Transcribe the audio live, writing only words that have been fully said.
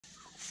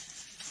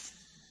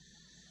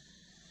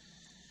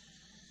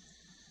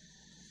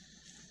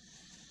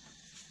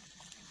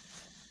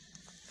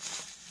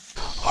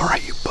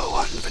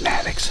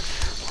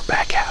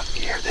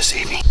here this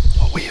evening.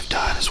 What we have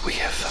done is we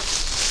have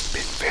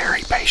been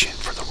very patient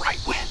for the right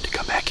wind to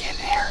come back in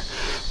here.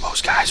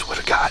 Most guys would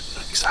have gotten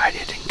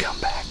excited and come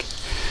back,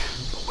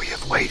 but we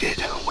have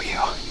waited. We,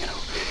 you know,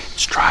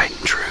 it's tried and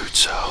true.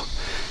 So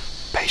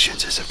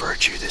patience is a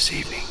virtue this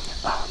evening.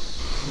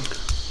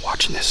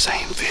 Watching this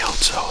same field,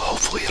 so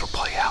hopefully it'll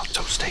play out.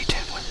 So stay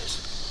tuned with us.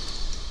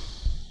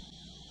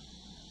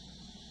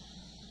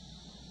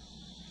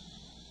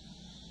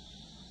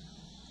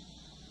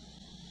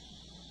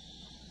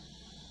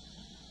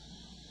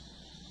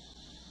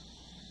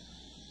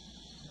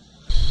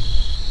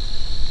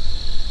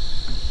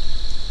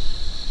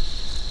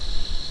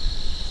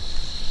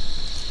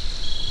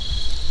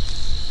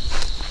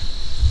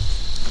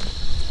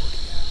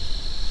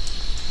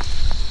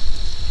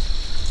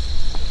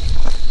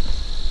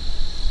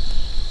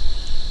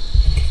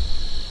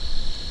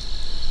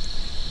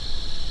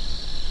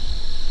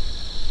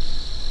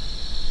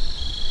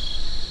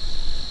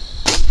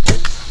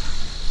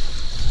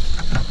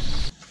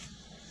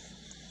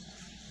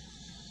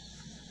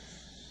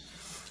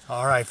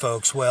 All right,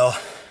 folks, well,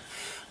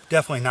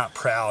 definitely not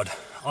proud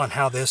on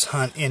how this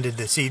hunt ended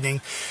this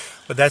evening,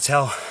 but that's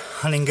how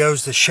hunting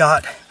goes. The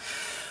shot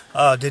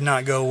did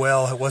not go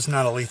well. It was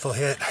not a lethal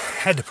hit.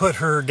 Had to put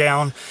her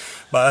down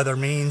by other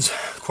means.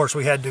 Of course,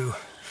 we had to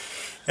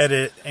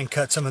edit and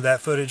cut some of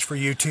that footage for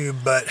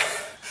YouTube, but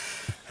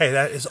hey,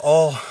 that is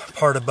all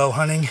part of bow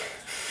hunting.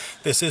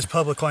 This is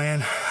public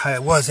land. I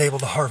was able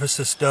to harvest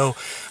this doe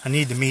I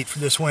need to meet for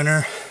this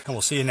winter, and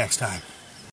we'll see you next time.